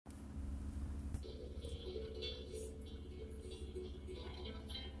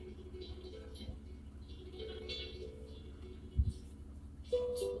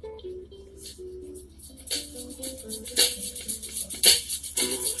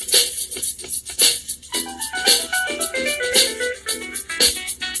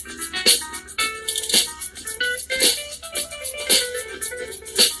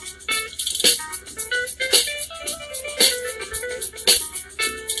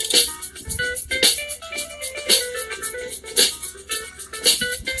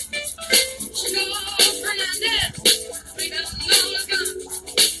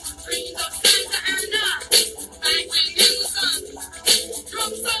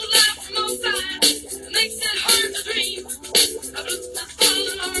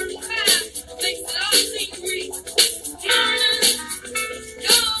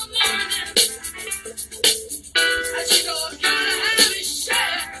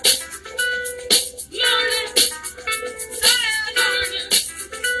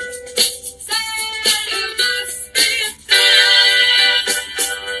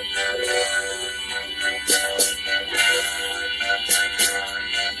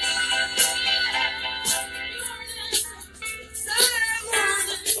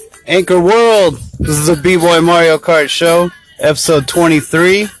Anchor World. This is the B-Boy Mario Kart Show, episode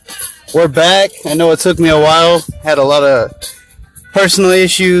 23. We're back. I know it took me a while. Had a lot of personal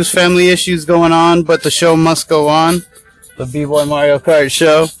issues, family issues going on, but the show must go on. The B-Boy Mario Kart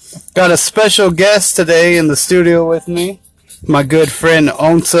Show. Got a special guest today in the studio with me. My good friend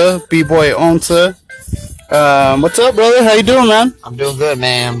Onta, B-Boy Onta. What's up, brother? How you doing, man? I'm doing good,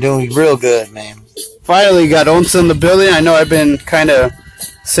 man. I'm doing real good, man. Finally got Onta in the building. I know I've been kind of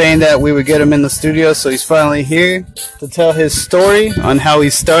saying that we would get him in the studio, so he's finally here to tell his story on how he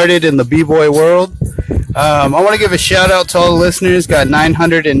started in the B-Boy world. I want to give a shout out to all the listeners. Got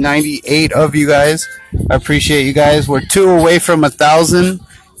 998 of you guys. I appreciate you guys. We're 2 away from 1,000.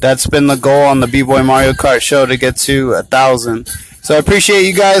 That's been the goal on the B-Boy Mario Kart Show, to get to 1,000. So I appreciate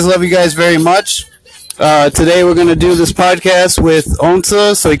you guys. Love you guys very much. Today we're going to do this podcast with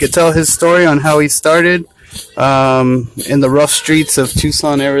Onta so he could tell his story on how he started in the rough streets of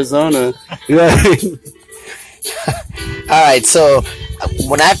Tucson, Arizona. Alright, so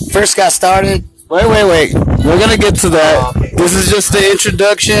when I first got started... Wait. We're going to get to that. Okay. This is just the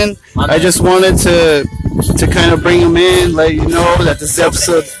introduction. I just wanted to kind of bring him in, let you know that this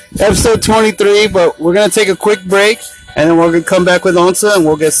is episode 23, but we're going to take a quick break, and then we're going to come back with Onta, and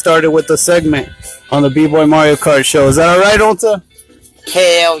we'll get started with the segment on the B-Boy Mario Kart Show. Is that alright, Onta?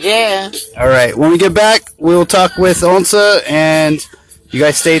 Hell yeah. Alright, when we get back, we'll talk with Onta, and you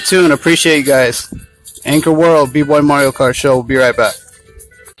guys stay tuned. Appreciate you guys. Anchor World, B-Boy Mario Kart Show. We'll be right back.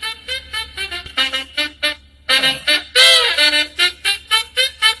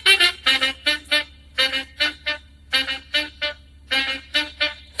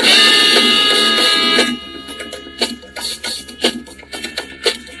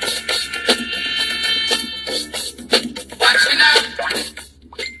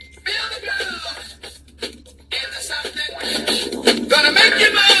 Gonna make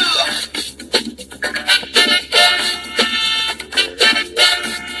you move.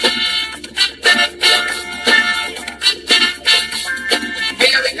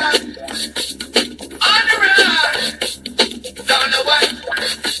 Here we go. On the run. Don't know what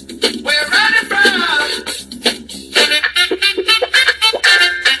we're running from.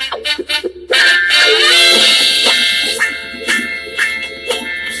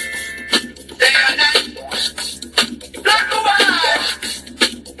 Day or night. Black or white.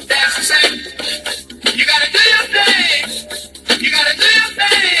 That's the same. You gotta do your thing. You gotta do your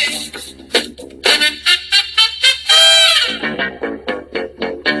thing.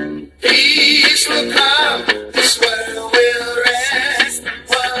 Peace will come. This world will rest.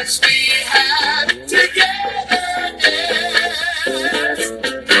 Once we have together.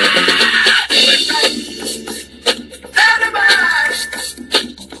 Dynamite.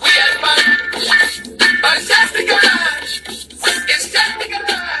 We had fun. But it's just begun. It's just begun.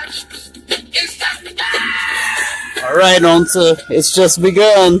 It's just begun. Alright, Onta. It's just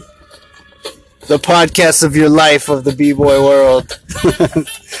begun. The podcast of your life of the B-Boy world.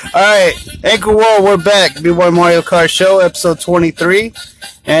 Alright, Anchor World, we're back. B-Boy Mario Kart Show, episode 23.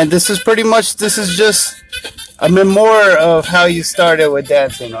 And this is just a memoir of how you started with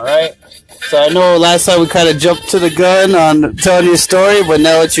dancing, alright? So I know last time we kind of jumped to the gun on telling your story, but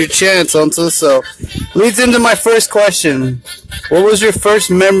now it's your chance, Onta. So leads into my first question. What was your first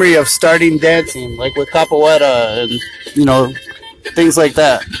memory of starting dancing, like with capoeira and, things like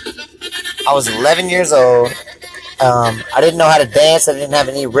that? I was 11 years old. I didn't know how to dance. I didn't have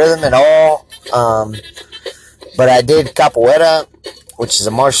any rhythm at all. But I did capoeira, which is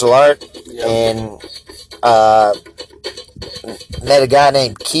a martial art, and met a guy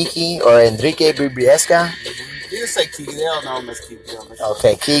named Kiki or Enrique Bribiesca. You say Kiki, they all know him as Kiki.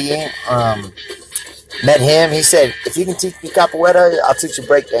 Okay, Kiki. Met him. He said, if you can teach me capoeira, I'll teach you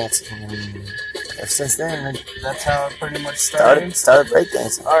breakdancing. And ever since then, That's how it pretty much started. started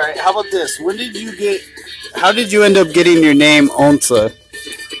breakdancing. Alright, how about this? How did you end up getting your name Onta?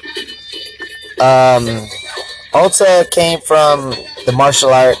 Onta came from the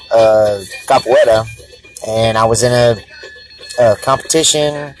martial art capoeira, and I was in a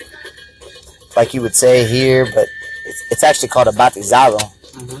competition, like you would say here, but it's actually called a batizado.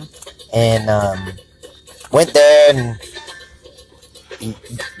 Mm-hmm. And went there, and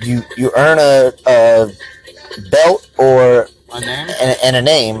you earn a belt or A name? and a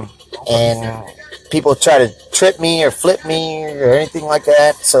name, and people try to trip me or flip me or anything like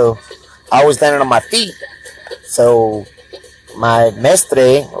that, so I always landed on my feet. So my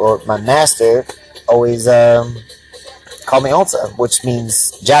mestre, or my master, always called me Onta, which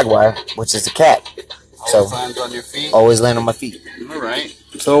means jaguar, which is a cat. Always lands on your feet? Always land on my feet. All right.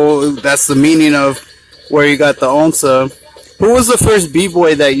 So that's the meaning of where you got the Onta. Who was the first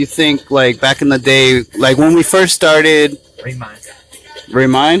b-boy that you think, like, back in the day, like when we first started?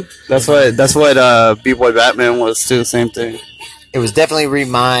 Remind. That's what b-boy Batman was too. Same thing. It was definitely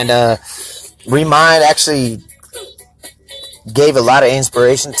Remind. Remind actually gave a lot of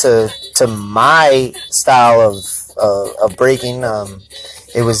inspiration to my style of breaking.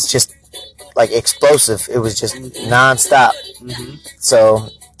 It was just like explosive. It was just nonstop. So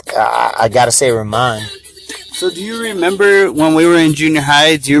I gotta say Remind. So do you remember when we were in junior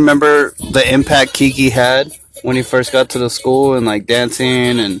high? Do you remember the impact Kiki had when he first got to the school and like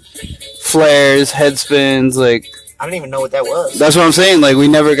dancing and flares, head spins? Like, I don't even know what that was. that's what I'm saying. Like, we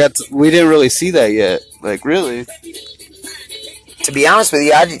didn't really see that yet. Like, really. To be honest with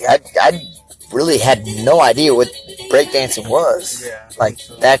you, I really had no idea what breakdancing was. Yeah. Like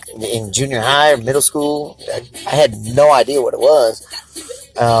that in junior high or middle school, I had no idea what it was.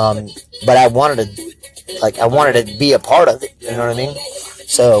 But I wanted to be a part of it. You know what I mean?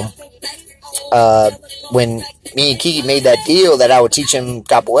 So when me and Kiki made that deal that I would teach him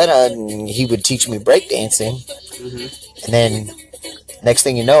capoeira and he would teach me breakdancing, and then next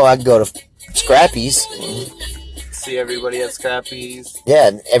thing you know, I go to Scrappy's. See everybody at Scrappy's.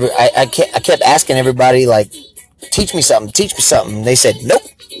 Yeah, I kept asking everybody, like, teach me something. They said nope.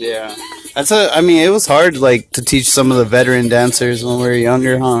 Yeah, I mean, it was hard, like, to teach some of the veteran dancers when we were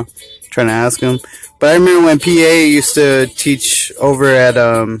younger, huh? Trying to ask them. But I remember when PA used to teach over at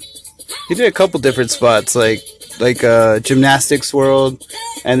he did a couple different spots, like Gymnastics World,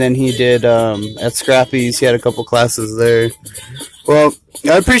 and then he did at Scrappy's. He had a couple classes there. Well,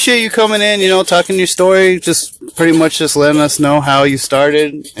 I appreciate you coming in, talking your story, just pretty much just letting us know how you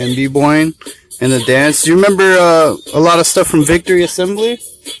started in b-boying and the dance. Do you remember a lot of stuff from Victory Assembly?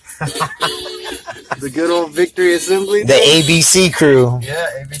 The good old Victory Assembly? The ABC crew. Yeah,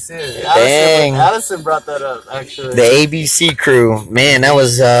 ABC. Dang. Allison brought that up, actually. The ABC crew. Man, that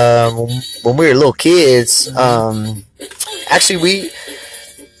was when we were little kids. Actually,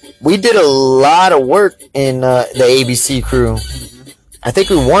 we did a lot of work in the ABC crew. I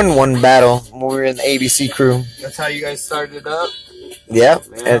think we won one battle when we were in the ABC crew. That's how you guys started up? Yeah,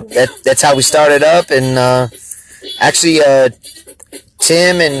 that's how we started up. And actually,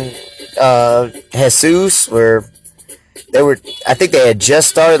 Tim and Jesus I think they had just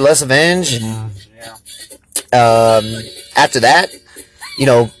started Les Avenge. And after that,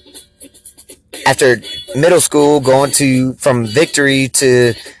 after middle school, going from Victory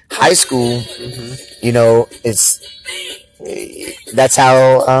to high school, that's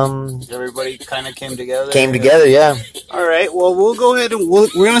how everybody kind of came together. Yeah. All right. Well, we'll go ahead and we're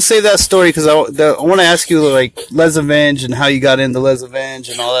gonna save that story because I want to ask you like Les Avenge and how you got into Les Avenge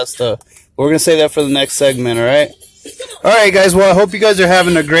and all that stuff. We're gonna save that for the next segment. All right. All right, guys. Well, I hope you guys are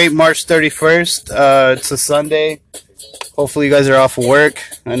having a great March 31st. It's a Sunday. Hopefully, you guys are off of work.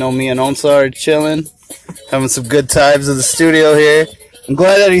 I know me and Onsa are chilling, having some good times in the studio here. I'm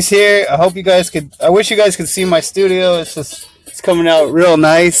glad that he's here. I wish you guys could see my studio. It's coming out real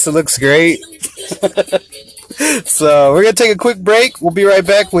nice. It looks great. So we're going to take a quick break. We'll be right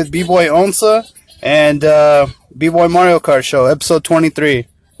back with B-Boy Onsa and B-Boy Mario Kart Show, episode 23.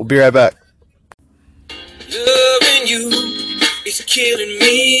 We'll be right back. Loving you is killing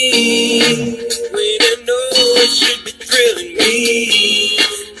me. When I know it should be thrilling me.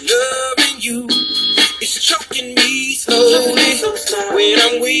 Loving you is choking me slowly. When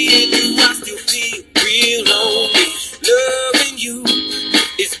I'm with you, I still feel real lonely. Loving you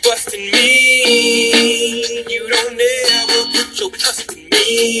is busting me. You don't ever put your trust in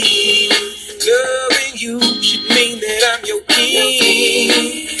me. Loving you should mean that I'm your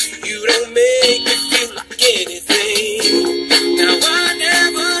king. You don't make me feel like anything. Now I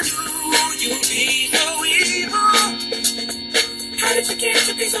never knew you'd be so evil. How did you get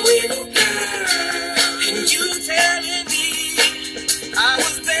to be so evil, girl? And you telling me I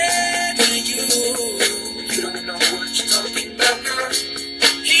was bad to you. You don't know what you're talking about, girl.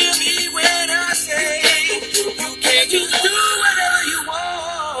 Hear me when I say you can't just do whatever you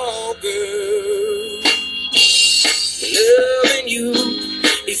want, girl. Loving you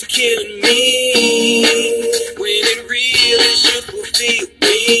is killing me. When it really should fulfill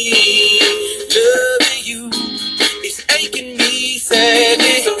me. Loving you is aching me sadly.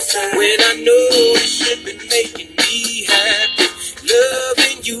 When I know it should be making me happy.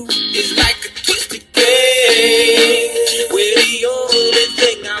 Loving you is like a twisted game, where the only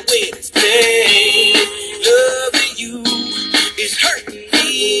thing I win is pain. Loving you is hurting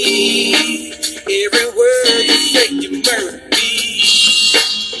me. Every word you say, you murder me.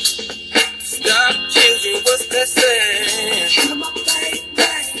 Stop children, what's that saying?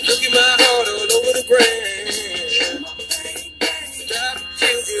 Look in my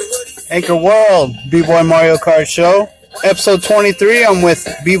Anchor World, B-Boy Mario Kart Show. Episode 23, I'm with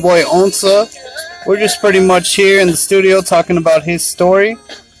B-Boy Onsa. We're just pretty much here in the studio talking about his story.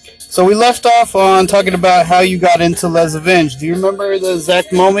 So we left off on talking about how you got into Les Avenge. Do you remember the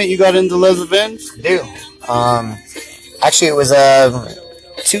exact moment you got into Les Avenge? I do. Actually, it was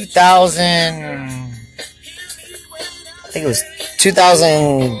 2000. I think it was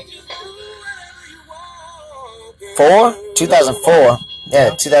 2004. 2004.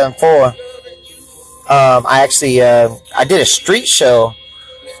 Yeah, 2004. I actually I did a street show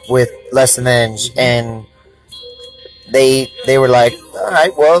with Les Avenge, and they were like, "All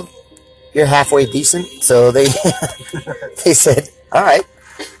right, well, you're halfway decent." So they they said, "All right,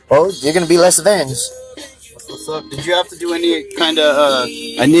 well, you're gonna be Les Avenge." What's up? Did you have to do any kind of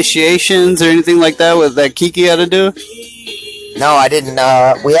initiations or anything like that with that Kiki had to do? No, I didn't.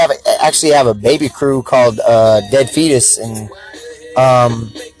 We actually have a baby crew called Dead Fetus, and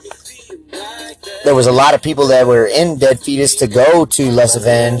there was a lot of people that were in Dead Fetus to go to Les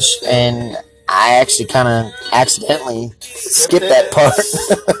Avenge, and I actually kind of accidentally skipped that part.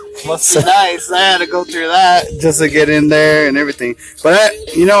 Must be nice. I had to go through that just to get in there and everything. But I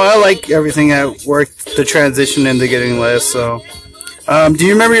like everything that worked to transition into getting Les. So, do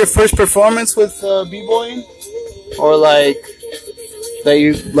you remember your first performance with B-Boy, or like that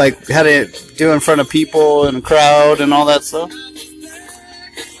you like had to do in front of people and a crowd and all that stuff?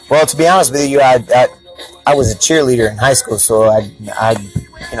 Well, to be honest with you, I was a cheerleader in high school, so I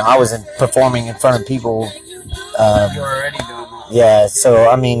wasn't performing in front of people. You were already doing that. Yeah, so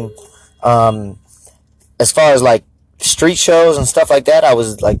I mean, as far as like street shows and stuff like that, I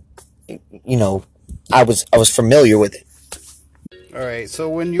was like, I was familiar with it. All right. So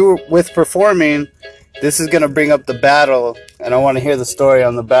when you were with performing, this is gonna bring up the battle, and I want to hear the story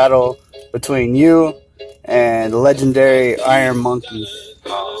on the battle between you and the legendary Iron Monkey.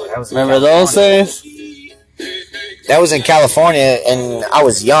 Remember those days? That was in California, and I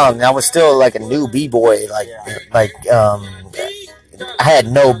was young. I was still like a new b-boy. I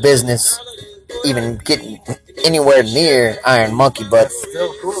had no business even getting anywhere near Iron Monkey, but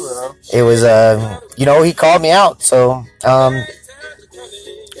Still cool though. it was he called me out. So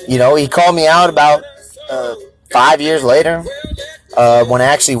he called me out about 5 years later when I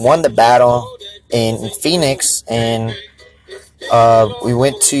actually won the battle in Phoenix, and we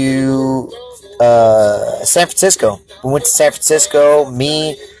went to San Francisco. We went to San Francisco.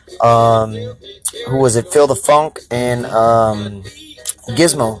 Me, who was it? Phil the Funk and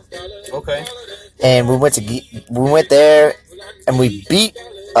Gizmo. Okay. And we went there, and we beat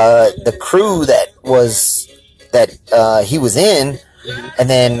the crew that he was in, and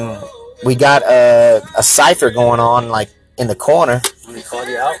then we got a cipher going on like in the corner. And he called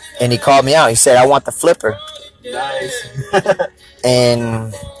you out. And he called me out. He said, "I want the flipper." Nice.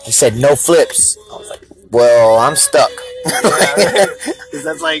 And he said, "No flips." I was like, "Well, I'm stuck." Because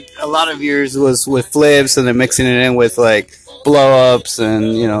that's like a lot of yours was with flips and then mixing it in with like blow ups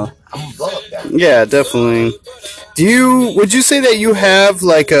and I'm a blow up guy. Yeah, definitely. Would you say that you have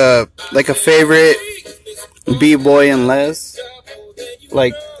like a favorite B-boy in Les?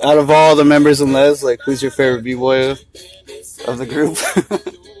 Like out of all the members in Les, like who's your favorite B-boy of the group?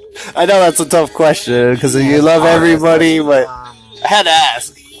 I know that's a tough question because you love everybody, but I had to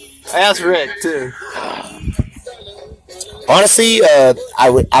ask. I asked Rick too. Honestly,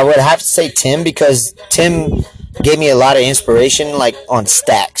 I would have to say Tim, because Tim gave me a lot of inspiration, like on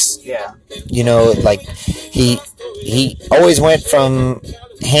stacks. Yeah. Like he always went from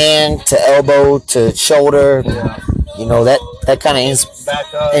hand to elbow to shoulder. Yeah. That kind of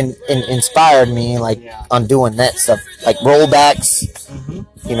Back up. inspired me, like on doing that stuff, like rollbacks. Mm-hmm.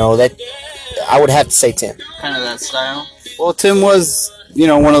 That I would have to say Tim. Kind of that style. Well, Tim was,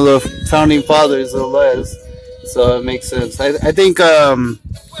 one of the founding fathers of Les, so it makes sense. I think, I'm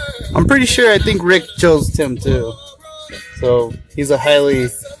pretty sure, I think Rick chose Tim too. So he's a highly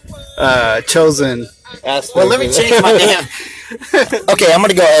chosen aspect. Well, let me change my damn. Okay, I'm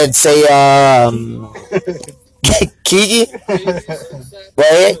gonna go ahead and say Kiki.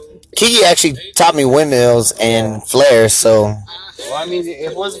 Well, Kiki actually taught me windmills and flares, so. Well, I mean,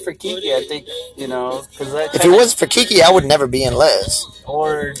 if it wasn't for Kiki, I think, because if it wasn't for Kiki, I would never be in Les.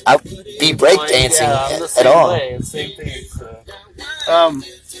 Or I'd be breakdancing at all. Same thing. So.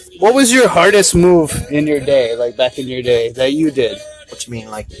 What was your hardest move in your day, like back in your day, that you did? What you mean,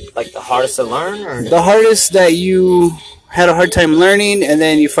 like the hardest to learn, or the hardest that you had a hard time learning, and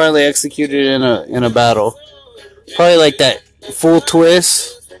then you finally executed in a battle? Probably like that full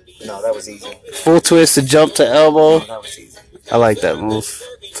twist. No, that was easy. Full twist to jump to elbow. No, that was easy. I like that move.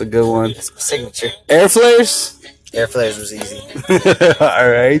 It's a good one. That's my signature. Air flares? Air flares was easy. All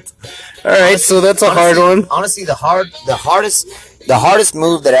right. So that's a hard one. Honestly, the hardest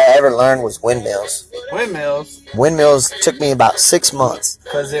move that I ever learned was windmills. Windmills, Windmills took me about 6 months.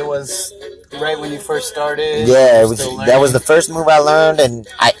 because it was right when you first started. Yeah, that was the first move I learned, and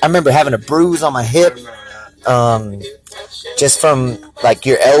I remember having a bruise on my hip, just from like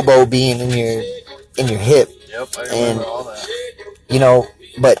your elbow being in your hip. Yep, I And- remember all that. You know,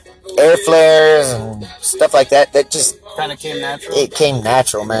 but air flares and stuff like that just Kind of came natural. it came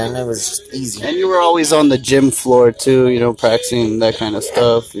natural, man. It was just easy. And you were always on the gym floor too, you know, practicing that kind of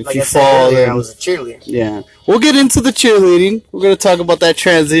stuff. If Like you I said fall, earlier, I then was a cheerleader. yeah. We'll get into the cheerleading. We're gonna talk about that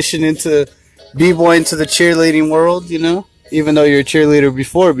transition into b-boy into the cheerleading world. You know, even though you're a cheerleader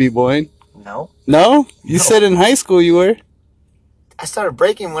before b-boying. No, No, you No. said in high school you were. I started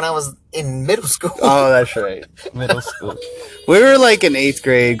breaking when I was in middle school. Oh, that's right. Middle school. We were like in 8th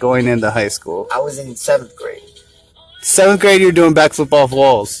grade going into high school. I was in 7th grade. 7th grade, you're doing backflip off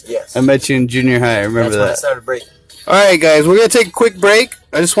walls. Yes, I met you in junior high. I remember that's when I that. started breaking. All right, guys, we're going to take a quick break.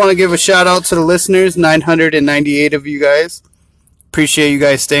 I just want to give a shout out to the listeners, 998 of you guys. Appreciate you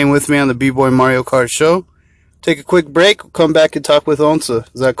guys staying with me on the B-Boy Mario Kart show. Take a quick break. We'll come back and talk with Onsa.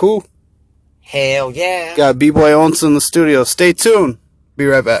 Is that cool? Hell yeah! Got B-Boy Onsa in the studio. Stay tuned. Be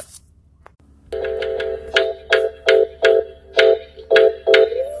right back.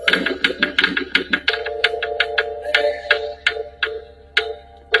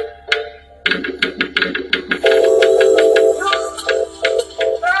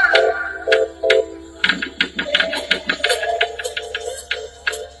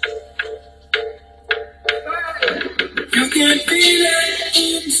 You can feel it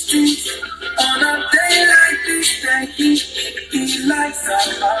in the streets on a day like this. That heat lights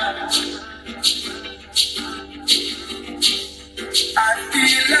are hot. I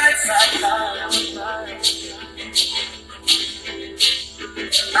feel lights are hot.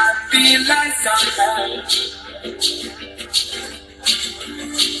 I feel lights are hot.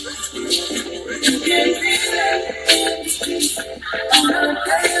 You can feel it in the streets on a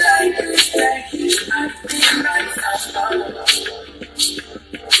day like this. That heat I feel lights are hot.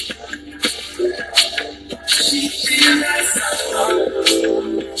 She feel lights are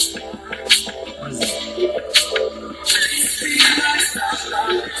hot. Feel lights are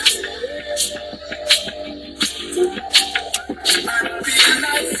hot. I feel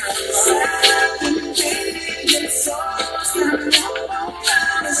lights are hot. Baby, it's all stand up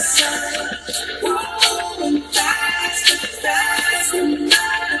on the side. Rolling fast, fast, and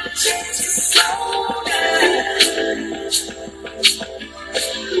not a chance to slow down.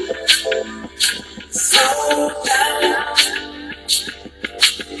 Slow down.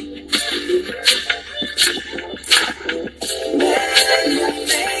 When you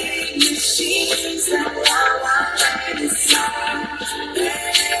make machines that are already solved,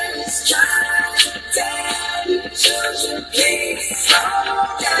 parents try to tell the children, please slow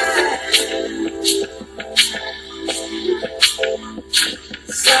down.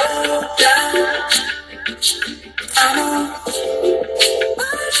 Slow down. I know.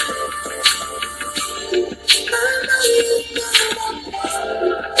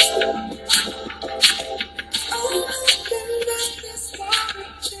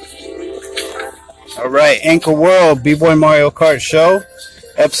 All right, Anchor World, B-Boy Mario Kart show,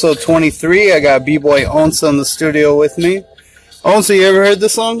 episode 23. I got B-Boy Onsa in the studio with me. Onsa, you ever heard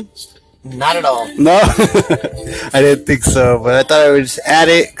this song? Not at all. No? I didn't think so, but I thought I would just add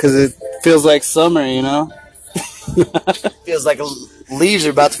it because it feels like summer, you know? Feels like leaves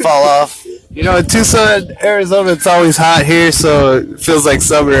are about to fall off. You know, in Tucson, Arizona, it's always hot here, so it feels like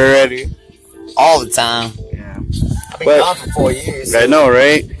summer already. All the time. Yeah. I've been But- gone for 4 years. I know,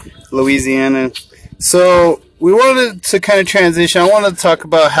 right? Louisiana. So, we wanted to kind of transition. I wanted to talk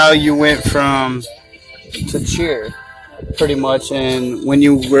about how you went from to cheer, pretty much, and when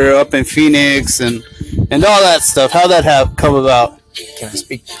you were up in Phoenix and all that stuff. How that have come about? Can I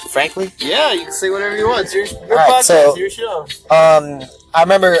speak frankly? Yeah, you can say whatever you want. It's your Alright, so- your show. I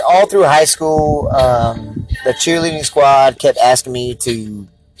remember all through high school, the cheerleading squad kept asking me to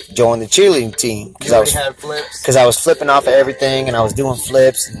join the cheerleading team You already had flips. because I was flipping off of everything and I was doing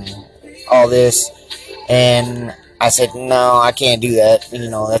flips and all this. And I said, no, I can't do that. You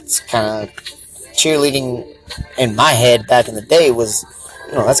know, that's kind of cheerleading in my head back in the day was,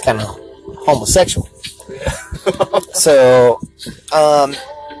 you know, that's kind of homosexual. So,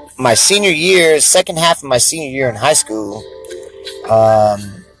 my senior year, second half of my senior year in high school,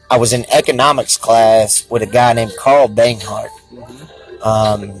 I was in economics class with a guy named Carl Banghart.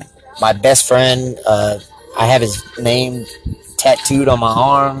 My best friend, I have his name tattooed on my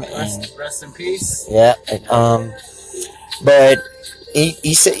arm. Rest in peace. Yeah. But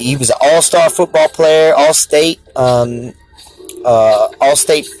he said he was an all-star football player, all-state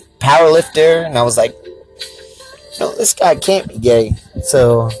powerlifter, and I was like, no, this guy can't be gay.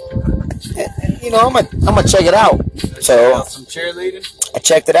 So, I'm gonna check it out. So Some cheerleading. I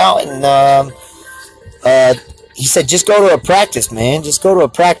checked it out, and he said, just go to a practice, man. Just go to a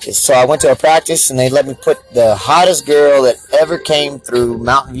practice. So I went to a practice, and they let me put the hottest girl that ever came through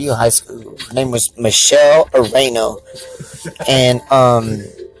Mountain View High School. Her name was Michelle Areno. And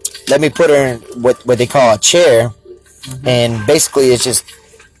let me put her in what they call a chair. Mm-hmm. And basically, it's just,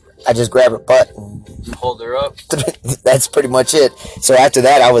 I just grab her butt and hold her up. That's pretty much it. So after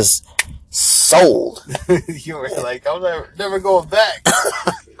that, I was sold. You were like, I'm never going back.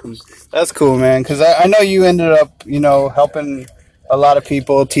 That's cool, man. Because I know you ended up, helping a lot of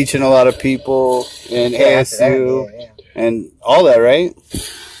people, teaching a lot of people in ASU and all that, right?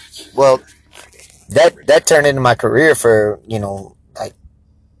 Well, that turned into my career for, like,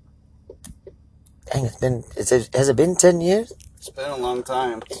 dang, has it been 10 years? It's been a long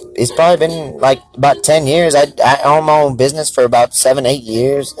time. It's probably been like about 10 years. I owned my own business for about 7-8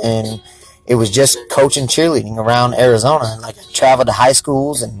 years, and it was just coaching cheerleading around Arizona. Like, I traveled to high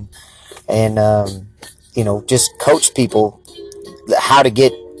schools and just coach people how to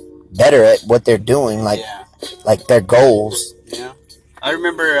get better at what they're doing, like their goals. Yeah, I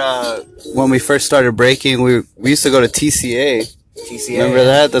remember when we first started breaking, we used to go to TCA. Remember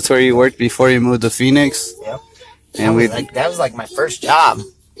that? That's where you worked before you moved to Phoenix. Yep. And that was like my first job.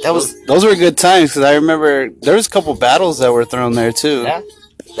 Those were good times, because I remember there was a couple battles that were thrown there too. Yeah,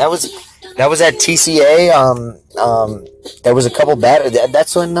 that was at TCA. There was a couple battles.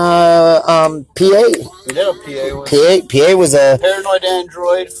 That's when PA. Yeah, PA was a Paranoid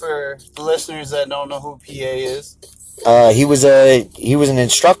Android, for the listeners that don't know who PA is. He was an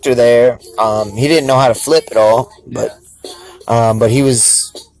instructor there. He didn't know how to flip at all, but he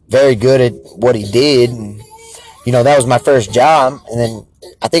was very good at what he did. And, that was my first job. And then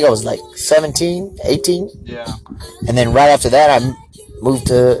I think I was like 17, 18. Yeah. And then right after that, I moved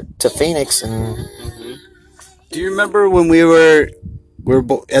to Phoenix. And do you remember when we were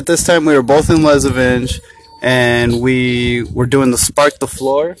at this time we were both in Lesavenge, and we were doing the Spark the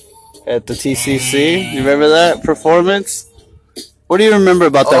Floor at the TCC? You remember that performance? What do you remember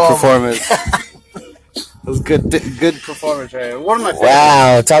about that performance? It was good performance, right? One of my favorites.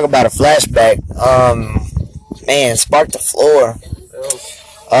 Wow, talk about a flashback. Man, Spark the Floor.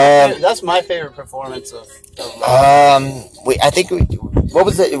 That's my favorite performance of what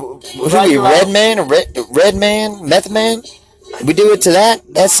was it? Was it Redman, Method Man? We do it to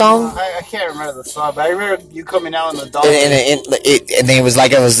that song. I can't remember the song, but I remember you coming out in the dog. And it was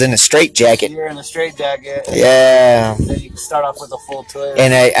like I was in a straight jacket. You were in a straight jacket. Yeah. And then you start off with a full twist.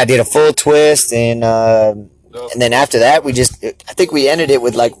 And I did a full twist, and then after that I think we ended it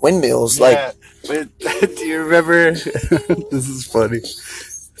with like windmills. Yeah. But do you remember? This is funny.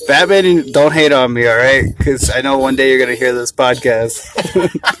 Batman, don't hate on me, all right? Because I know one day you're gonna hear this podcast.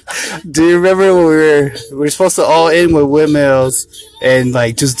 Do you remember when we were supposed to all end with windmills and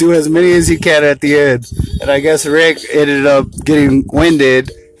like just do as many as you can at the end? And I guess Rick ended up getting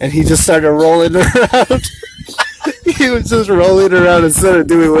winded, and he just started rolling around. He was just rolling around instead of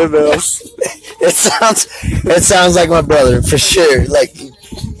doing windmills. It sounds like my brother for sure. Like,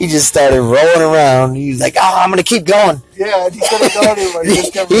 he just started rolling around. He was like, I'm going to keep going. Yeah, he couldn't go anymore.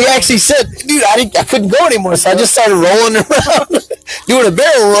 He actually said, dude, I couldn't go anymore, so I just started rolling around, doing a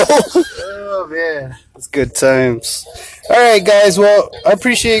barrel roll. Oh, man. It's good times. All right, guys. Well, I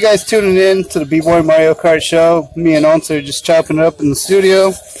appreciate you guys tuning in to the B-Boy Mario Kart show. Me and Once are just chopping it up in the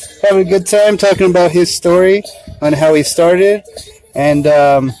studio, having a good time talking about his story on how he started. And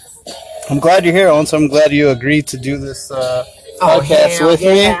I'm glad you're here, Once. I'm glad you agreed to do this podcast with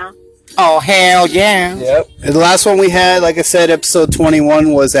me. Oh, hell yeah. Yep. And the last one we had, like I said, episode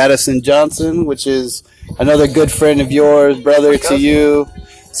 21 was Addison Johnson, which is another good friend of yours, brother to you.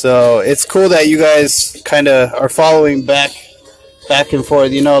 So it's cool that you guys kind of are following back and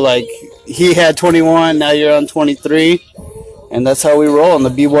forth. Like he had 21, now you're on 23. And that's how we roll on the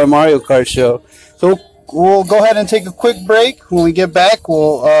B-Boy Mario Kart show. So we'll go ahead and take a quick break. When we get back,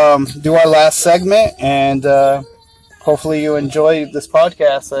 we'll do our last segment, and hopefully you enjoy this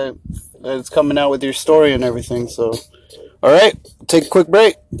podcast that's coming out with your story and everything. So, all right, take a quick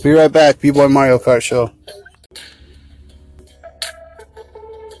break. Be right back. B-Boy Mario Kart show.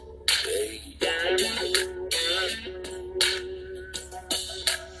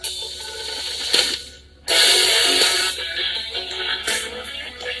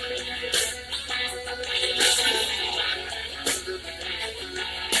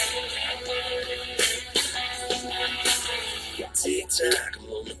 tick-tock, I'm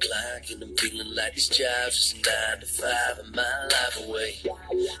on the clock, and I'm feeling like this job's just 9 to 5 and my life away.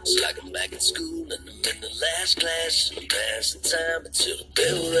 It's like I'm back in school and I'm in the last class, and I'm passing time until the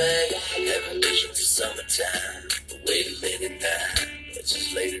bell rang. Having visions of summertime, but wait a minute now, it's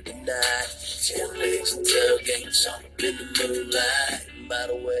just later tonight. 10 legs and tailgates all up in the moonlight. And by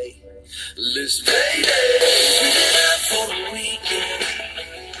the way, listen, baby, we've been out for the weekend.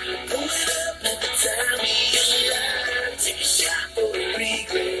 Going up at the time we alive. Take a shot for the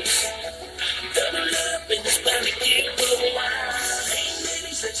regrets. Double up and it's bound to get real wild. Hey,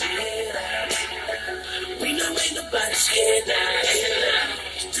 ladies, let your head out. We know ain't nobody scared now.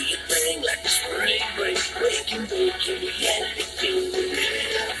 Just do your thing like the spring break. Wake and bake and we had it again.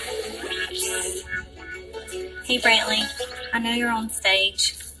 Hey Brantley, I know you're on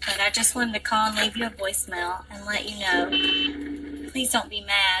stage, but I just wanted to call and leave you a voicemail and let you know. Please don't be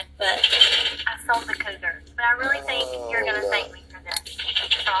mad, but I sold the cougar. But I really think you're going to thank me for this.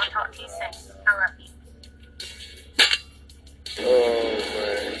 So I'll talk to you soon. I love you. Oh,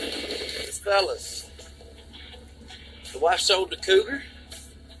 man. Fellas, the wife sold the cougar.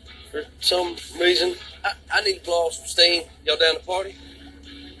 For some reason, I need to blow off some steam. Y'all down to party?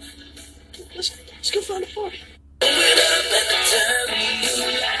 Let's go find a party.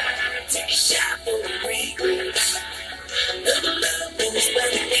 Take a shot for the regrets. Double up and it's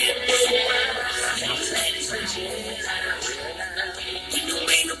about to get real wild. We know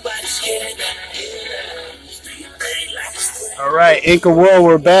ain't nobody scared now. All right, Inca World,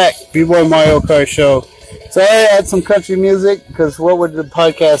 we're back. B-Boy Mario Kart Show. So I had some country music, because what would the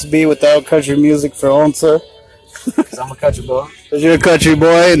podcast be without country music for Onsa? Because I'm a country boy. Because you're a country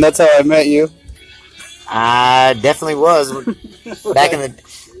boy, and that's how I met you. I definitely was. Back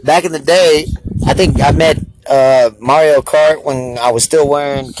in the day, I think I met Mario Kart when I was still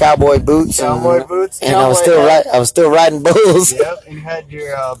wearing cowboy boots. And I was still riding bulls. Yep, and you had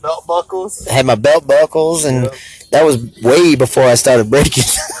your belt buckles. I had my belt buckles, and that was way before I started breaking.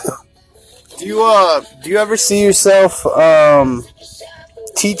 Do you ever see yourself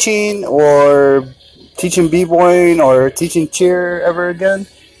teaching b-boying or teaching cheer ever again?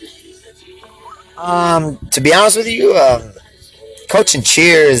 To be honest with you, coaching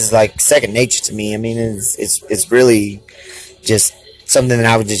cheer is like second nature to me. I mean, it's really just something that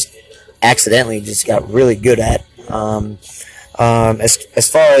I would just accidentally just got really good at. As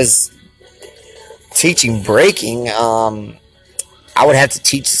far as teaching breaking, I would have to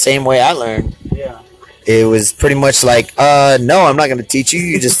teach the same way I learned. Yeah. It was pretty much like, no, I'm not going to teach you.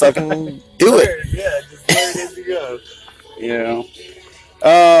 You just fucking do it. Yeah, just learn as you go. Yeah.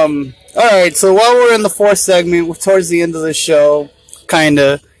 All right, so while we're in the fourth segment, we're towards the end of the show,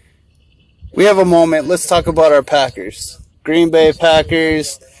 kinda. We have a moment. Let's talk about our Packers. Green Bay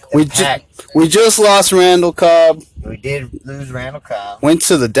Packers. We just lost Randall Cobb. We did lose Randall Cobb. Went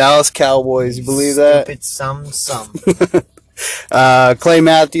to the Dallas Cowboys. You believe that? Stupid some. Clay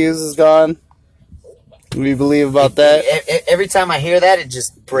Matthews is gone. We believe about that. Every time I hear that, it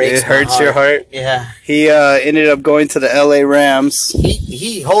just breaks. It hurts your heart. Yeah. He ended up going to the LA Rams.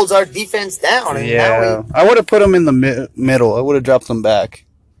 He holds our defense down. And yeah. I would have put him in the middle. I would have dropped him back.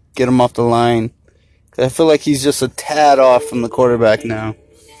 Get him off the line. 'Cause I feel like he's just a tad off from the quarterback now.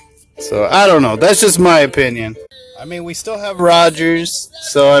 So, I don't know. That's just my opinion. I mean, we still have Rodgers.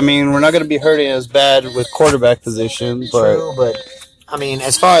 So, I mean, we're not going to be hurting as bad with quarterback position. True, but I mean,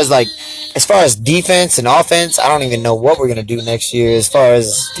 as far as defense and offense, I don't even know what we're gonna do next year. As far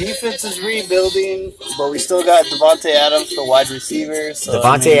as defense is rebuilding, but we still got Devontae Adams for wide receivers. So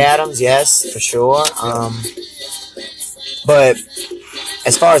Adams, yes, for sure. But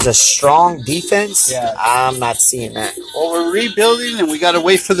as far as a strong defense, I'm not seeing that. Well, we're rebuilding, and we got to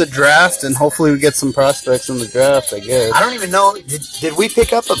wait for the draft, and hopefully we get some prospects in the draft, I guess. I don't even know. Did we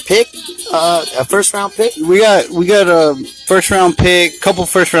pick up a pick, a first-round pick? We got a first-round pick, couple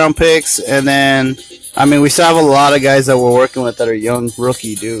first-round picks, and then, I mean, we still have a lot of guys that we're working with that are young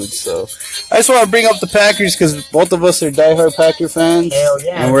rookie dudes. So I just want to bring up the Packers because both of us are diehard Packer fans. Hell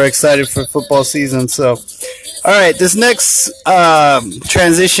yeah. And we're excited for football season. So, all right, this next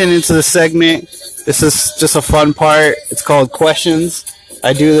transition into the segment, this is just a fun part. It's called Questions.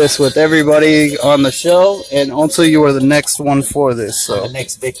 I do this with everybody on the show, and also you are the next one for this. So the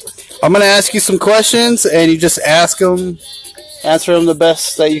next victim. I'm going to ask you some questions, and you just answer them the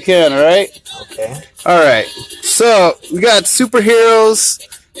best that you can, all right? Okay. All right. So we got superheroes.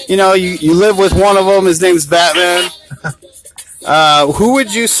 You know, you live with one of them. His name's Batman. Who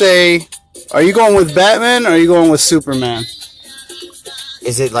would you say? Are you going with Batman or are you going with Superman?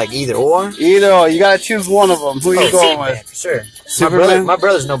 Is it like either or? Either or. You got to choose one of them. Who are you going Superman, with? for sure. Superman? My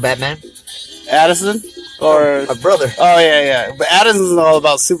brother's no Batman. Addison? Or My brother. oh yeah. But Addison's all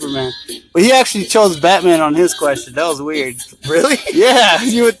about Superman. But he actually chose Batman on his question. That was weird. Really? Yeah,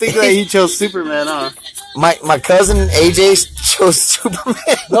 you would think that he chose Superman, huh? My cousin AJ chose Superman.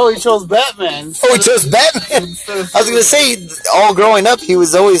 No, he chose Batman. Oh, he chose Batman. Instead of I was gonna say, all growing up, he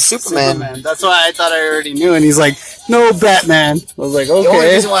was always Superman. Superman. That's why I thought I already knew. And he's like, no, Batman. I was like, The only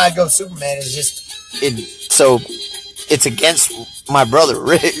okay. reason why I go Superman is just it's against my brother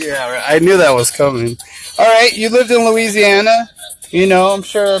Rick. Yeah, right. I knew that was coming. All right, you lived in Louisiana. You know, I'm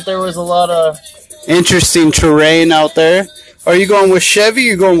sure that there was a lot of interesting terrain out there. Are you going with Chevy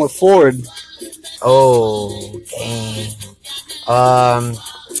or you going with Ford? Oh, dang.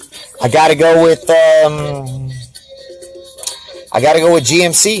 I gotta go with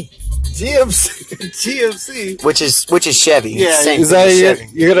GMC, GMC. which is Chevy. Yeah, Same is thing that as it?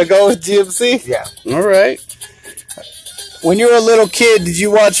 Chevy. You're gonna go with GMC? Yeah. All right. When you were a little kid, did you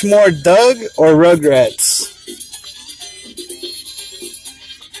watch more Doug or Rugrats?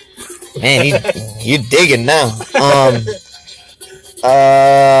 Man, you digging now.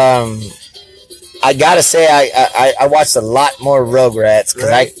 I gotta say I watched a lot more Rugrats because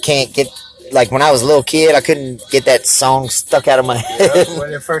Right. I can't get, like, when I was a little kid, I couldn't get that song stuck out of my head.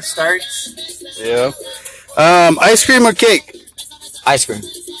 When it first starts. Yeah. Ice cream or cake? Ice cream.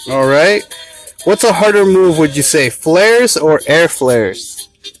 All right. What's a harder move? Would you say flares or air flares?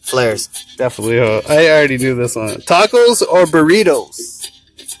 Flares. Definitely. I already knew this one. Tacos or burritos?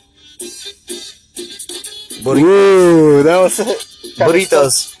 Ooh, that was it.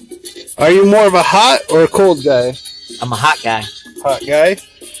 Burritos. Are you more of a hot or a cold guy? I'm a hot guy. Hot guy.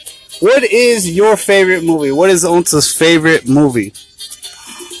 What is your favorite movie? What is Onsa's favorite movie?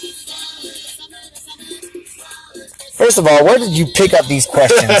 First of all, where did you pick up these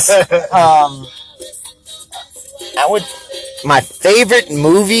questions? My favorite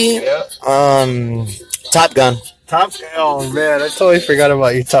movie, Top Gun. Top. Oh man, I totally forgot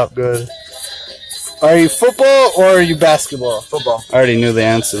about your Top Gun. Are you football or are you basketball? Football. I already knew the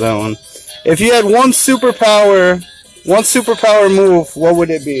answer to that one. If you had one superpower move, what would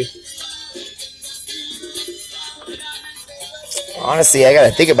it be? Honestly, I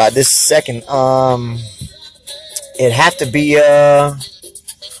gotta think about this a second. It'd have to be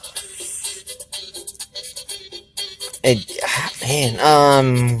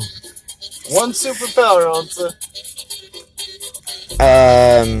One superpower, Onsa.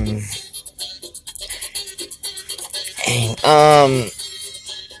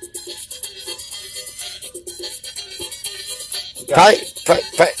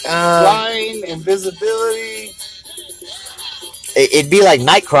 Flying, invisibility. It'd be like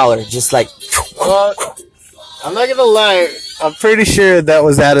Nightcrawler, just like. Well, I'm not gonna lie. I'm pretty sure that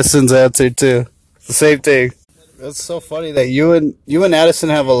was Addison's answer too. The same thing. That's so funny that you and Addison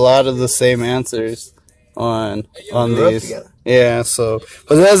have a lot of the same answers on grew up these. together. Yeah. So,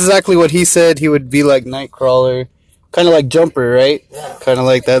 but that's exactly what he said. He would be like Nightcrawler, kind of like Jumper, right? Yeah. Kind of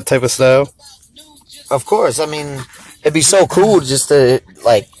like that type of style. Of course, I mean, it'd be so cool just to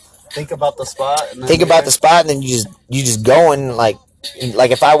like Think about the spot. And think about the spot, and then you just go and like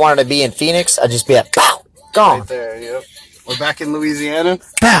if I wanted to be in Phoenix, I'd just be like, pow, gone. right there. Yep. We're back in Louisiana.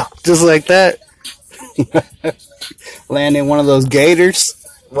 Pow! Just like that. Landing one of those gators.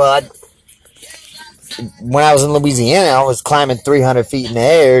 Well, when I was in Louisiana, I was climbing 300 feet in the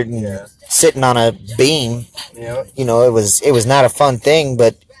air and sitting on a beam. Yep. You know, it was not a fun thing.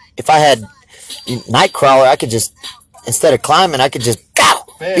 But if I had Nightcrawler, I could just, instead of climbing, I could just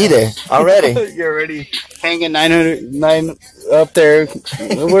be there already. You're already hanging 9 up there.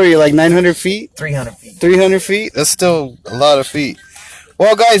 Where were you, like 900 feet? 300 feet. 300 feet? That's still a lot of feet.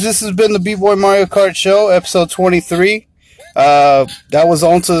 Well, guys, this has been the B-Boy Mario Kart Show, episode 23. That was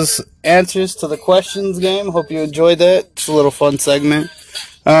Onsa's answers to the questions game. Hope you enjoyed that. It's a little fun segment.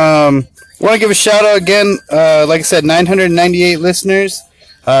 Want to give a shout out again. Like I said, 998 listeners.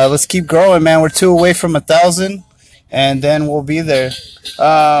 Let's keep growing, man. We're 2 away from 1,000, and then we'll be there.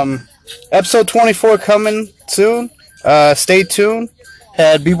 Episode 24 coming soon. Stay tuned.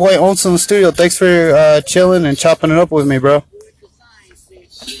 Had B-Boy Onsa in the studio. Thanks for chilling and chopping it up with me, bro.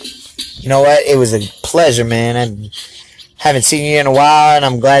 You know what? It was a pleasure, man. I haven't seen you in a while, and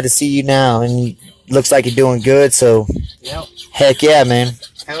I'm glad to see you now. And looks like you're doing good, so Yep. heck yeah, man.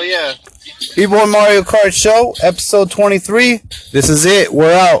 Hell yeah. B-Boy Mario Kart Show, episode 23. This is it.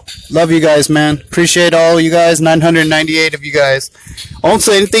 We're out. Love you guys, man. Appreciate all you guys. 998 of you guys.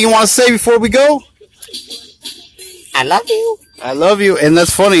 Onsa, anything you want to say before we go? I love you. I love you. And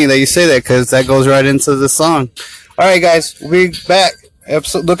that's funny that you say that because that goes right into the song. All right, guys. We'll be back.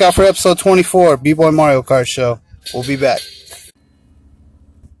 Look out for episode 24, B-Boy Mario Kart Show. We'll be back.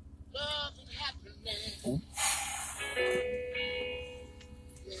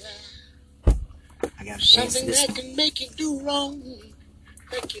 Something that can make you do wrong,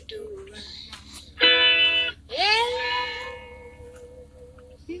 make you do right. Yeah.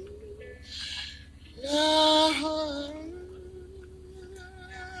 No.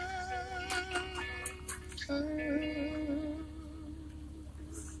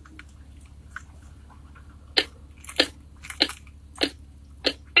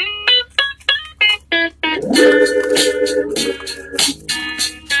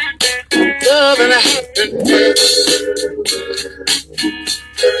 Love and happiness.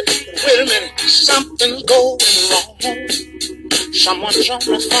 Wait a minute, something's going wrong. Someone's on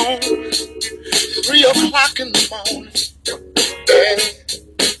the phone, 3 o'clock in the morning. Yeah.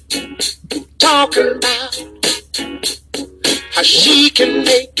 Talking about how she can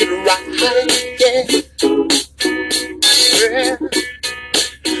make it right. Yeah.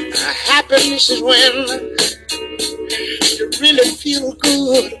 Happiness is when you really feel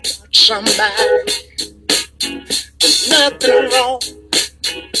good about somebody. There's nothing wrong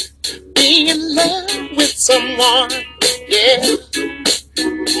being in love with someone. Yeah.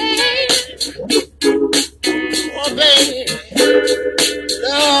 Oh, baby.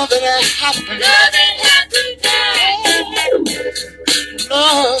 Love and happiness. Love and happiness.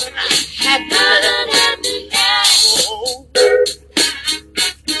 Love and happiness. Oh.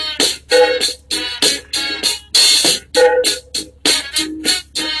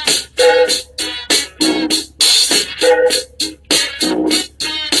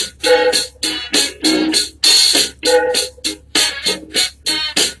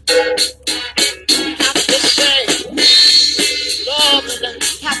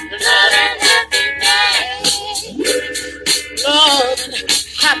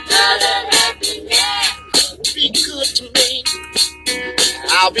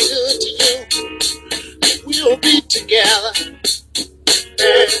 I'll be good to you. We'll be together.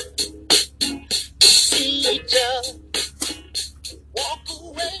 See each other. Walk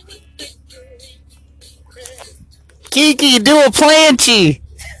away with victory. Kiki, do a planchi.